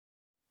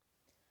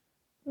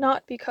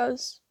not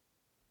because.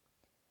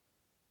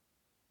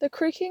 The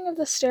creaking of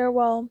the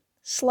stairwell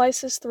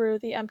slices through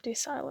the empty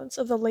silence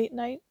of the late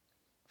night,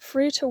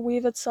 free to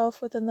weave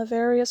itself within the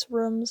various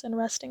rooms and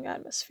resting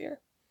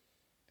atmosphere.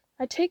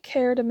 I take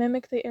care to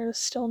mimic the air's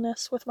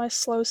stillness with my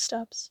slow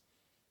steps,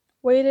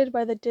 weighted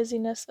by the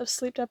dizziness of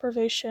sleep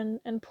deprivation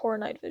and poor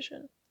night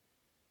vision.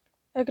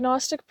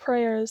 Agnostic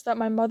prayers that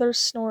my mother's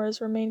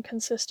snores remain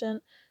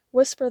consistent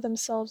whisper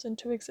themselves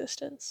into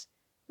existence,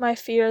 my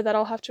fear that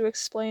I'll have to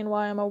explain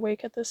why I'm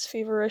awake at this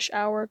feverish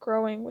hour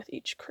growing with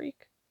each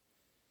creak.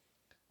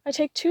 I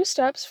take 2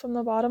 steps from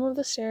the bottom of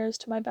the stairs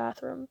to my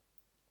bathroom,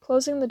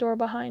 closing the door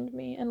behind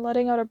me and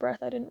letting out a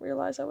breath I didn't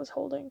realize I was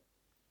holding.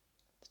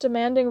 The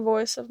demanding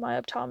voice of my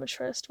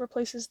optometrist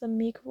replaces the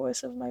meek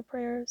voice of my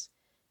prayers.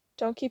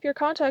 Don't keep your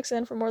contacts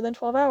in for more than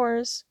 12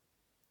 hours.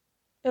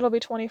 It'll be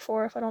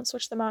 24 if I don't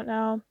switch them out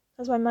now,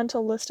 as my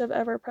mental list of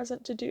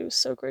ever-present to-dos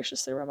so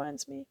graciously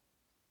reminds me.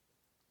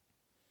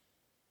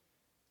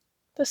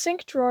 The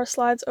sink drawer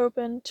slides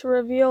open to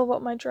reveal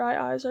what my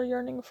dry eyes are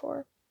yearning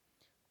for.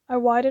 I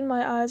widen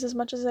my eyes as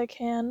much as I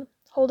can,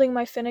 holding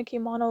my finicky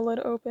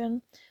monolid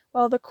open,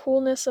 while the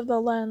coolness of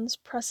the lens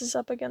presses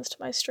up against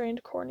my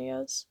strained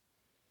corneas.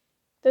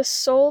 This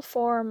sole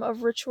form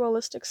of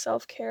ritualistic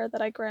self-care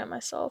that I grant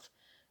myself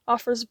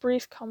offers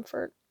brief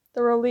comfort,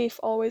 the relief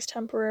always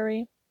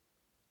temporary.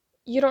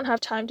 "You don't have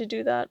time to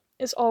do that,"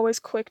 is always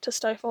quick to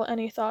stifle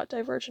any thought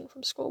divergent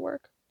from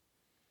schoolwork.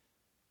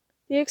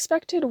 The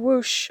expected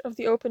whoosh of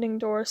the opening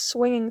door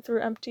swinging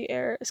through empty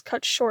air is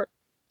cut short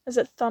as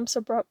it thumps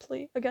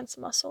abruptly against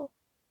muscle.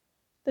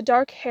 The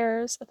dark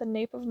hairs at the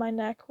nape of my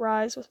neck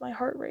rise with my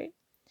heart rate.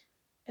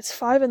 It's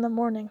 5 in the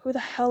morning. Who the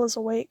hell is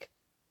awake?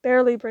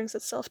 Barely brings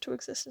itself to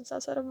existence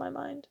outside of my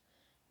mind,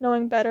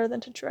 knowing better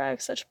than to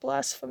drag such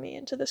blasphemy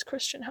into this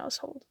Christian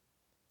household.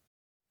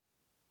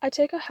 I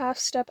take a half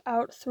step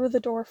out through the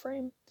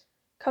doorframe,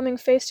 coming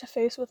face to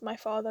face with my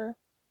father.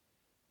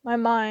 My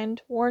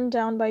mind, worn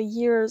down by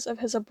years of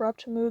his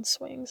abrupt mood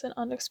swings and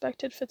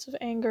unexpected fits of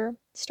anger,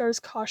 stirs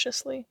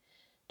cautiously,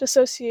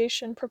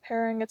 dissociation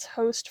preparing its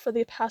host for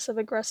the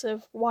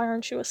passive-aggressive "why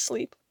aren't you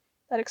asleep"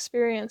 that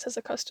experience has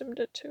accustomed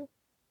it to.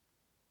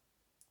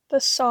 The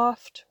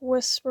soft,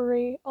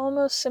 whispery,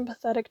 almost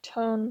sympathetic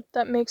tone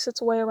that makes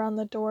its way around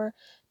the door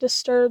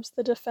disturbs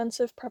the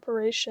defensive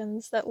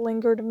preparations that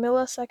lingered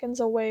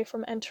milliseconds away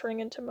from entering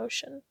into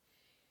motion.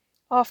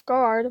 Off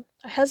guard,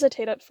 I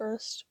hesitate at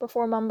first,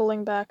 before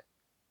mumbling back,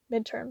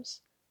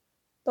 "Midterms,"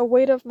 the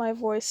weight of my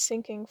voice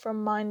sinking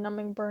from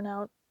mind-numbing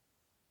burnout.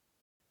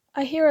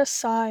 I hear a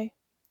sigh.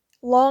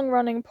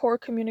 Long-running poor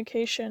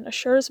communication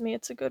assures me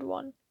it's a good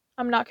one.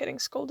 I'm not getting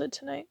scolded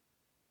tonight.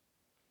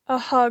 A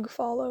hug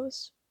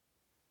follows.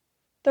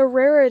 The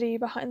rarity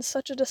behind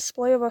such a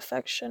display of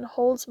affection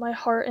holds my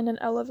heart in an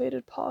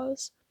elevated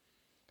pause.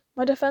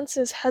 My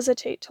defenses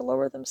hesitate to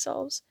lower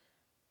themselves,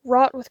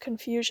 wrought with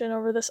confusion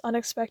over this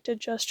unexpected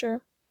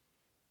gesture.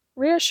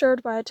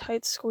 Reassured by a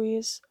tight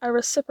squeeze, I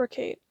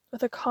reciprocate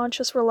with a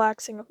conscious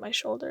relaxing of my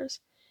shoulders.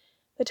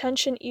 The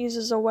tension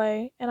eases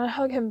away, and I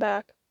hug him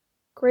back,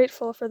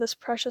 grateful for this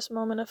precious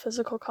moment of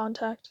physical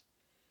contact.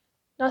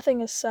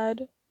 Nothing is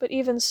said, but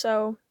even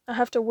so, I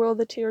have to will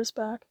the tears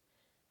back,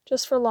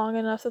 just for long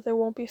enough that they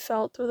won't be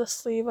felt through the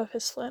sleeve of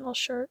his flannel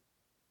shirt.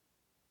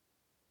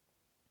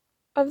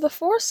 Of the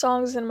 4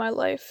 songs in my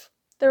life,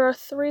 there are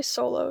 3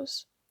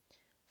 solos.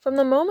 From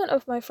the moment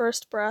of my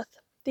first breath,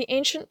 the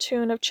ancient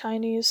tune of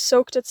Chinese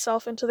soaked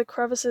itself into the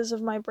crevices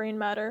of my brain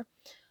matter,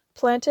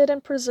 planted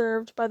and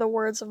preserved by the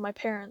words of my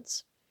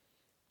parents.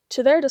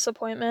 To their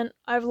disappointment,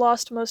 I've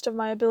lost most of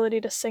my ability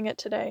to sing it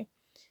today,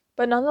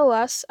 but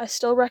nonetheless, I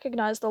still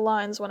recognize the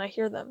lines when I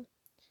hear them.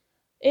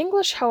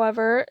 English,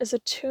 however, is a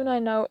tune I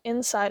know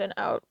inside and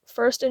out,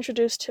 first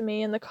introduced to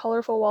me in the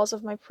colorful walls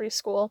of my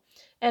preschool,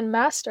 and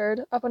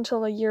mastered, up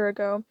until a year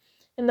ago,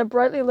 in the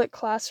brightly lit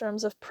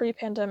classrooms of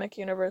pre-pandemic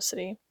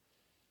university.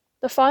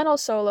 The final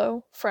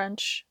solo,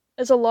 French,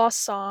 is a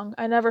lost song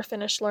I never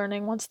finished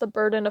learning once the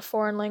burden of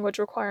foreign language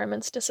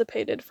requirements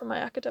dissipated from my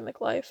academic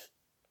life.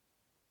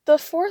 The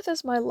 4th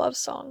is my love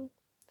song,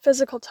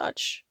 Physical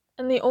Touch,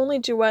 and the only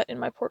duet in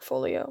my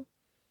portfolio.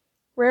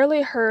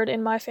 Rarely heard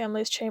in my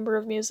family's chamber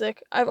of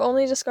music, I've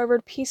only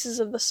discovered pieces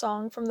of the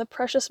song from the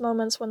precious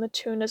moments when the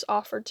tune is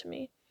offered to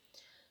me.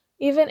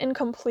 Even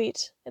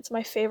incomplete, it's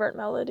my favorite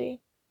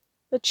melody.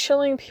 The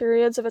chilling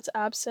periods of its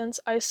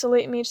absence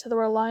isolate me to the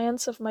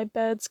reliance of my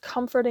bed's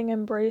comforting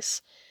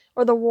embrace,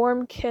 or the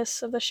warm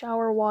kiss of the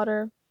shower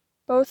water,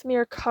 both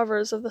mere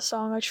covers of the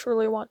song I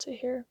truly want to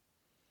hear.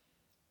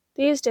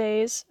 These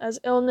days, as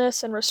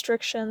illness and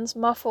restrictions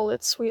muffle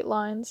its sweet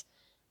lines,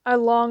 I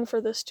long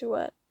for this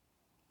duet,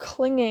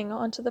 clinging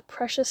onto the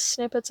precious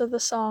snippets of the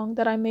song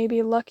that I may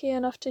be lucky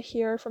enough to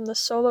hear from the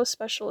solo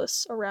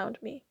specialists around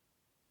me.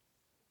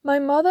 My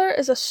mother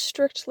is a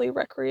strictly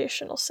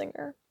recreational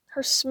singer.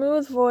 Her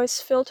smooth voice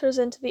filters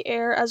into the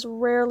air as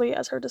rarely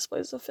as her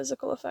displays of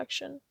physical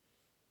affection.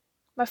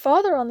 My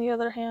father, on the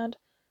other hand,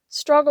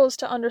 struggles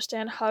to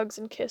understand hugs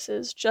and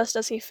kisses, just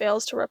as he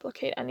fails to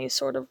replicate any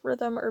sort of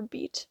rhythm or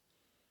beat.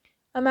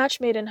 A match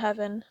made in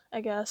heaven,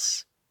 I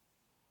guess.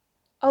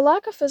 A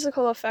lack of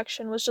physical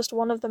affection was just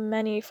one of the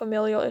many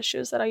familial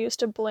issues that I used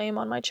to blame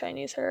on my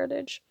Chinese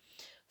heritage.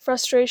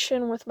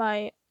 Frustration with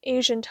my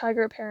Asian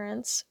tiger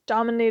parents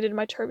dominated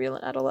my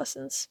turbulent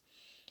adolescence.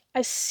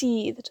 I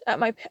seethed at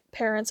my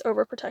parents'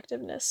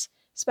 overprotectiveness,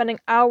 spending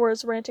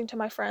hours ranting to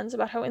my friends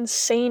about how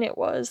insane it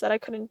was that I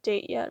couldn't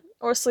date yet,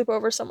 or sleep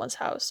over someone's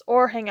house,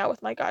 or hang out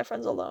with my guy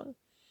friends alone.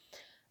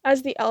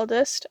 As the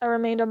eldest, I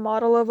remained a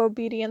model of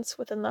obedience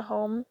within the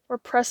home,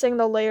 repressing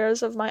the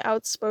layers of my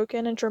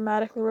outspoken and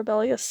dramatically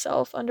rebellious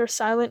self under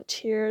silent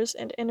tears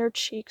and inner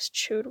cheeks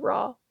chewed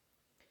raw.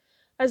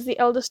 As the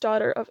eldest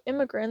daughter of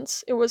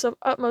immigrants, it was of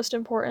utmost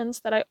importance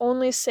that I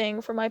only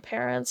sing for my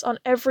parents on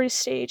every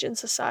stage in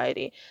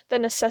society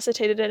that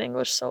necessitated an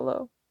English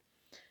solo.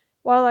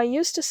 While I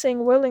used to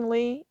sing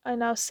willingly, I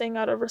now sing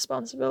out of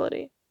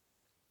responsibility.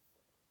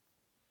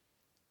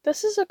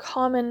 This is a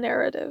common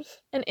narrative,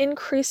 an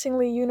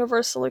increasingly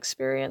universal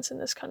experience in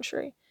this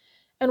country,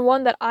 and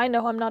one that I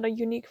know I'm not a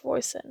unique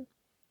voice in.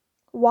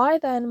 Why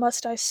then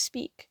must I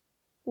speak?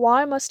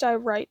 Why must I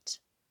write?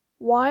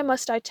 Why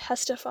must I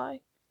testify?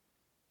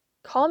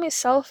 Call me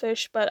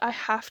selfish, but I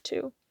have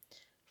to.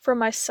 For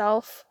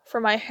myself,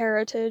 for my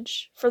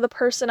heritage, for the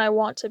person I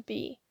want to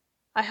be.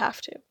 I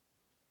have to.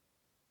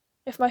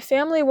 If my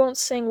family won't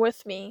sing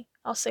with me,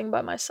 I'll sing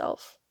by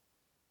myself.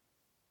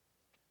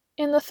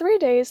 In the 3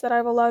 days that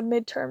I've allowed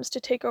midterms to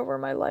take over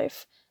my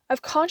life,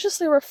 I've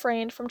consciously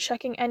refrained from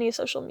checking any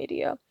social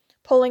media,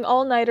 pulling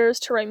all-nighters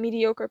to write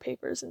mediocre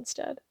papers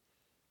instead.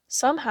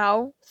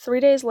 Somehow, 3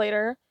 days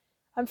later,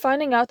 I'm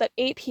finding out that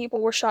 8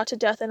 people were shot to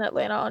death in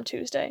Atlanta on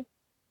Tuesday.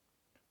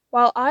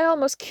 While I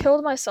almost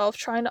killed myself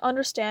trying to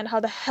understand how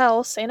the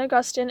hell St.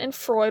 Augustine and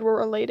Freud were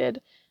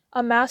related,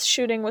 a mass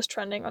shooting was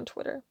trending on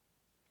Twitter.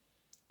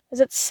 Is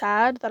it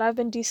sad that I've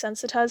been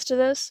desensitized to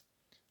this?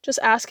 Just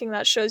asking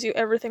that shows you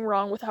everything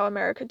wrong with how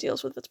America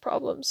deals with its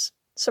problems.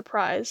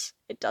 Surprise,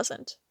 it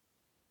doesn't.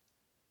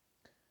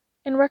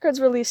 In records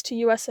released to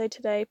USA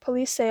Today,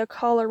 police say a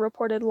caller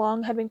reported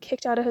Long had been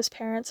kicked out of his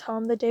parents'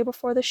 home the day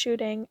before the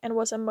shooting and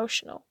was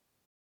emotional.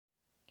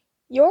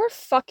 You're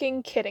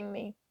fucking kidding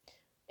me.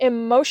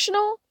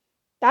 Emotional?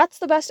 That's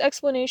the best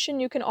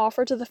explanation you can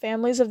offer to the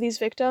families of these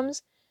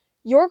victims?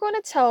 You're going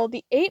to tell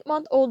the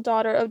 8-month-old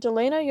daughter of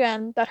Delana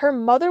Yuan that her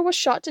mother was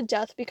shot to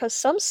death because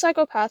some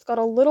psychopath got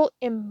a little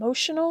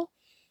emotional?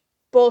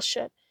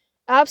 Bullshit.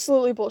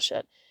 Absolutely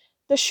bullshit.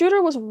 The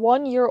shooter was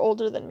 1 year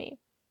older than me.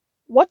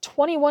 What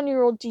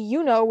 21-year-old do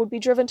you know would be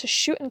driven to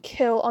shoot and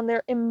kill on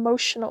their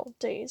emotional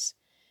days?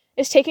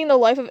 Is taking the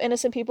life of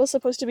innocent people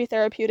supposed to be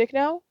therapeutic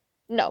now?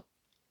 No.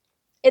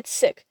 It's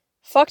sick.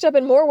 Fucked up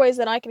in more ways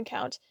than I can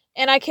count,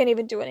 and I can't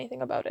even do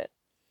anything about it.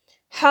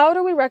 How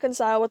do we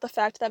reconcile with the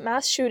fact that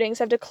mass shootings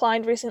have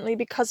declined recently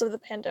because of the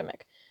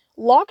pandemic?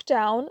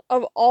 Lockdown,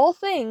 of all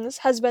things,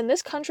 has been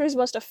this country's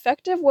most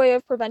effective way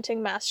of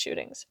preventing mass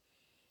shootings.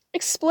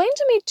 Explain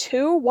to me,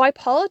 too, why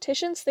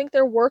politicians think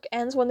their work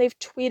ends when they've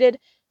tweeted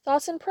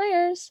thoughts and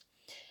prayers.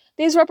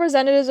 These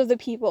representatives of the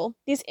people,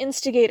 these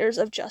instigators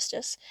of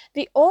justice,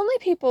 the only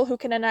people who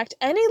can enact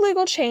any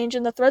legal change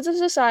in the threads of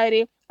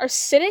society, are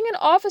sitting in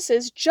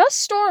offices just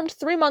stormed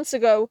 3 months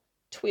ago,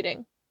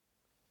 tweeting.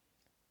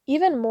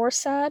 Even more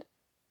sad,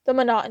 the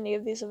monotony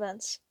of these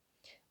events.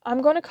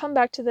 I'm going to come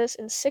back to this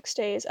in 6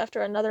 days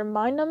after another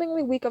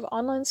mind-numbingly week of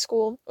online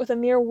school with a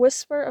mere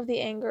whisper of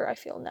the anger I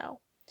feel now.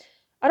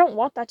 I don't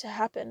want that to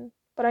happen,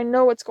 but I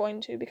know it's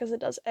going to because it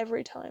does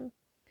every time.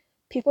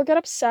 People get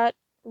upset,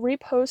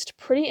 repost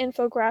pretty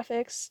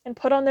infographics, and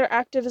put on their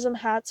activism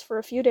hats for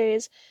a few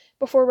days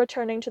before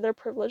returning to their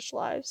privileged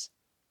lives.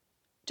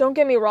 Don't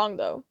get me wrong,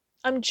 though.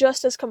 I'm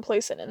just as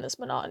complacent in this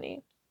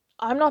monotony.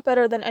 I'm not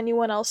better than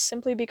anyone else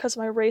simply because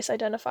my race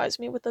identifies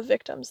me with the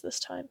victims this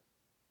time.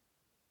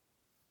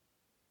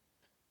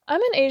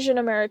 I'm an Asian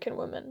American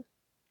woman.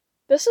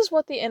 This is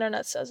what the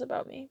internet says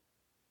about me.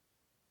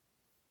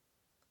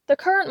 The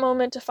current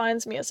moment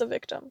defines me as a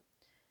victim.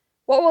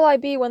 What will I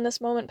be when this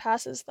moment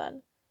passes,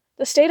 then?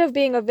 The state of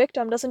being a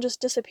victim doesn't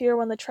just disappear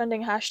when the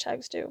trending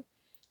hashtags do.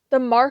 The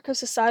mark of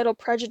societal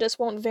prejudice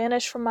won't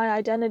vanish from my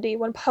identity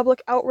when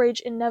public outrage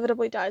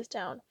inevitably dies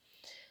down.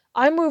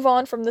 I move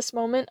on from this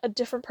moment a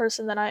different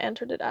person than I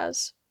entered it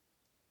as.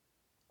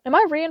 Am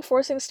I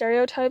reinforcing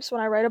stereotypes when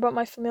I write about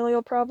my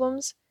familial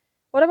problems?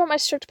 What about my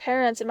strict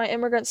parents and my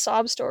immigrant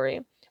sob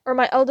story? Or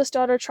my eldest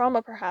daughter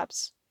trauma,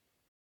 perhaps?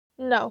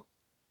 No.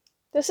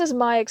 This is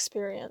my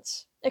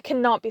experience. It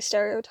cannot be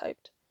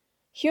stereotyped.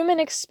 Human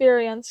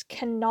experience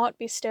cannot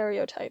be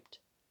stereotyped.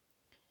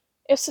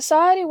 If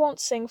society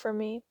won't sing for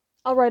me,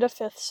 I'll write a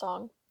 5th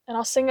song, and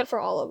I'll sing it for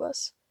all of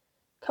us.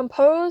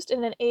 Composed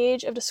in an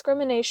age of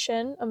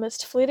discrimination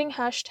amidst fleeting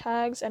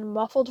hashtags and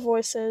muffled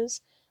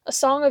voices, a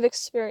song of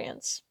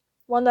experience,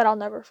 one that I'll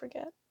never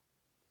forget.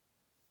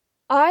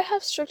 I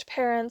have strict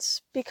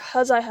parents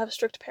because I have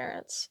strict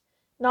parents,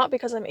 not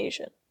because I'm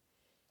Asian.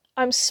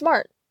 I'm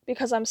smart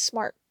because I'm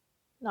smart,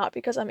 not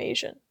because I'm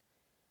Asian.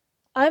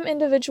 I'm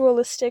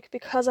individualistic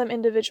because I'm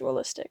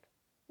individualistic,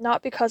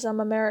 not because I'm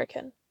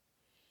American.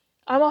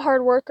 I'm a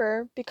hard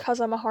worker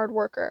because I'm a hard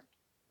worker,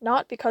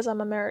 not because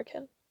I'm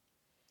American.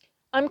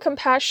 I'm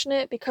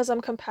compassionate because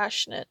I'm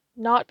compassionate,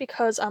 not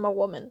because I'm a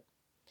woman.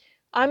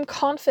 I'm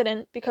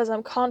confident because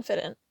I'm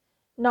confident,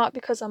 not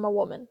because I'm a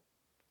woman.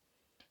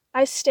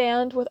 I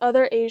stand with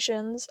other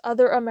Asians,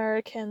 other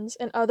Americans,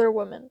 and other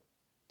women.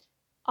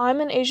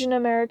 I'm an Asian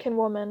American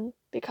woman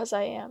because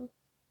I am.